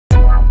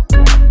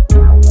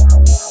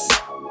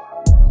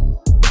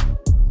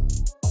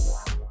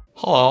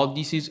Hello,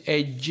 this is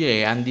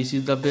AJ and this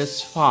is the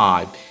best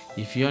 5.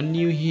 If you're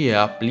new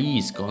here,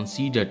 please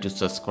consider to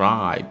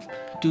subscribe.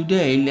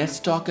 Today, let's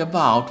talk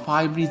about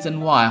 5 reasons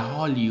why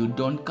Hollywood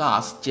don't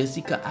cast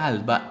Jessica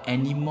Alba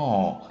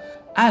anymore.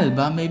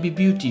 Alba may be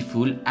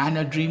beautiful and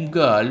a dream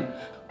girl,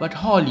 but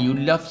Hollywood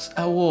loves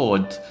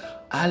awards.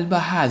 Alba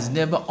has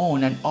never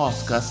won an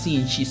Oscar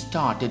since she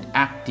started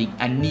acting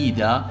and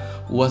neither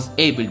was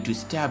able to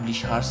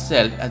establish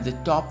herself as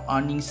a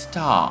top-earning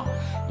star.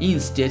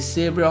 Instead,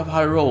 several of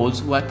her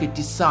roles were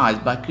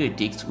criticized by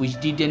critics, which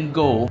didn't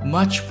go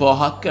much for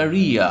her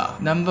career.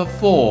 Number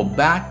 4.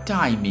 Bad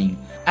timing.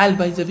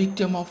 Alba is a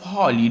victim of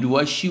Hollywood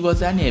where she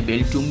was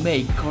unable to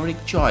make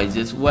correct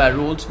choices where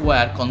roles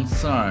were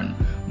concerned.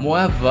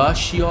 Moreover,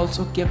 she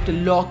also kept a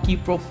low-key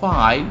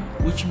profile,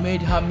 which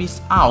made her miss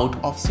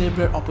out of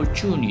several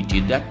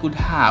opportunities that could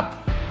have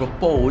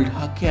propelled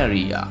her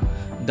career.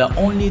 The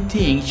only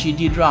thing she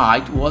did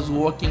right was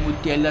working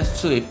with Taylor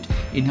Swift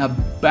in her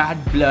Bad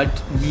Blood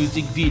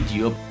music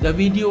video. The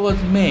video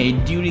was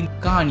made during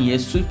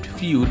Kanye's Swift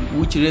feud,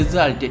 which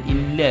resulted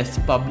in less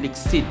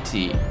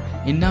publicity.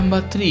 In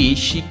number 3,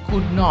 she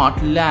could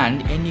not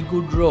land any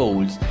good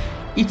roles.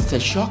 It's a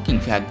shocking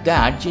fact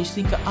that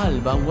Jessica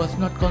Alba was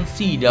not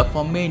considered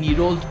for many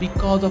roles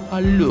because of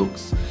her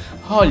looks.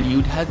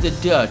 Hollywood has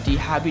a dirty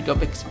habit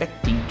of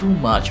expecting too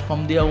much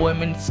from their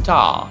women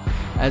star.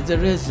 As a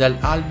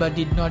result, Alba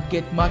did not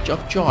get much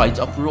of choice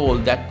of role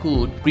that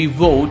could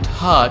promote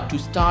her to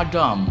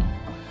stardom.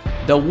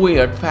 The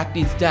weird fact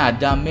is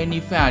that there are many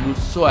fans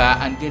who swear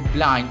and get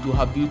blind to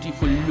her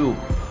beautiful look.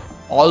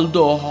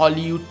 Although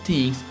Hollywood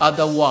thinks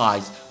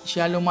otherwise,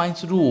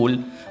 Charlemagne's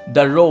rule,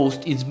 the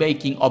roast is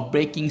making or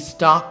breaking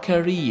star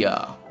career.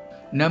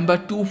 Number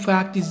 2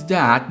 fact is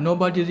that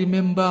nobody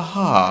remember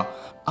her.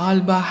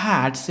 Alba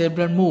had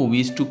several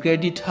movies to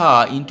credit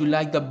her into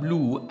like The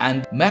Blue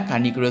and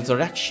Mechanic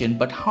Resurrection,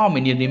 but how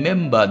many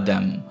remember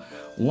them?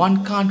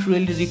 One can't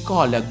really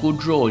recall a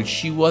good role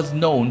she was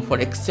known for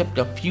except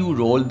a few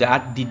roles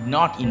that did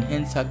not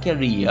enhance her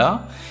career.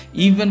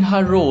 Even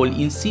her role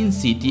in Sin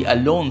City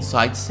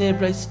alongside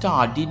several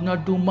stars did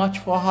not do much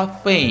for her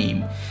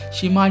fame.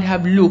 She might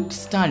have looked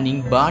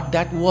stunning, but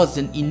that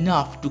wasn't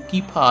enough to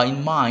keep her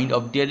in mind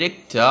of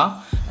director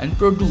and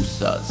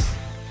producers.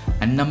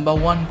 And number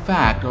 1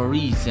 fact or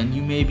reason,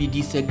 you maybe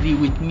disagree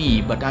with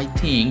me, but I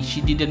think she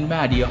didn't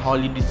marry a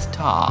Hollywood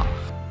star.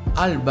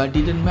 Alba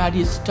didn't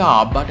marry a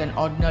star but an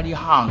ordinary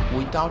hunk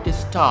without a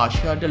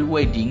star-scheduled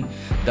wedding.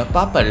 The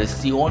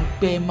paparazzi won't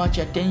pay much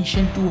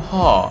attention to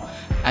her,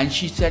 and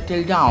she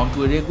settled down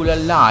to a regular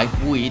life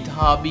with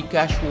Harvey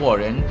Cash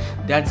Warren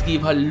that's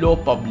give her low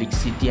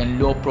publicity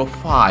and low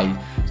profile.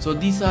 So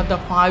these are the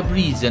 5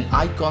 reasons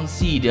I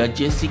consider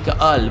Jessica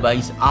Alba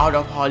is out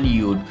of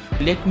Hollywood.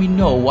 Let me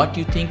know what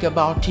you think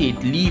about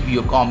it. Leave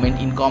your comment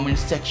in comment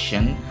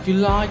section. If you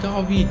like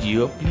our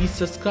video, please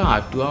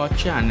subscribe to our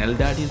channel,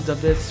 that is the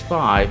best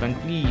 5, and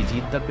please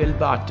hit the bell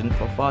button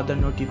for further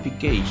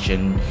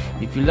notification.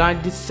 If you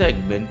like this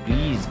segment,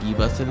 please give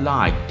us a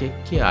like.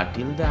 Take care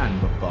till then,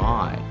 bye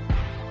bye.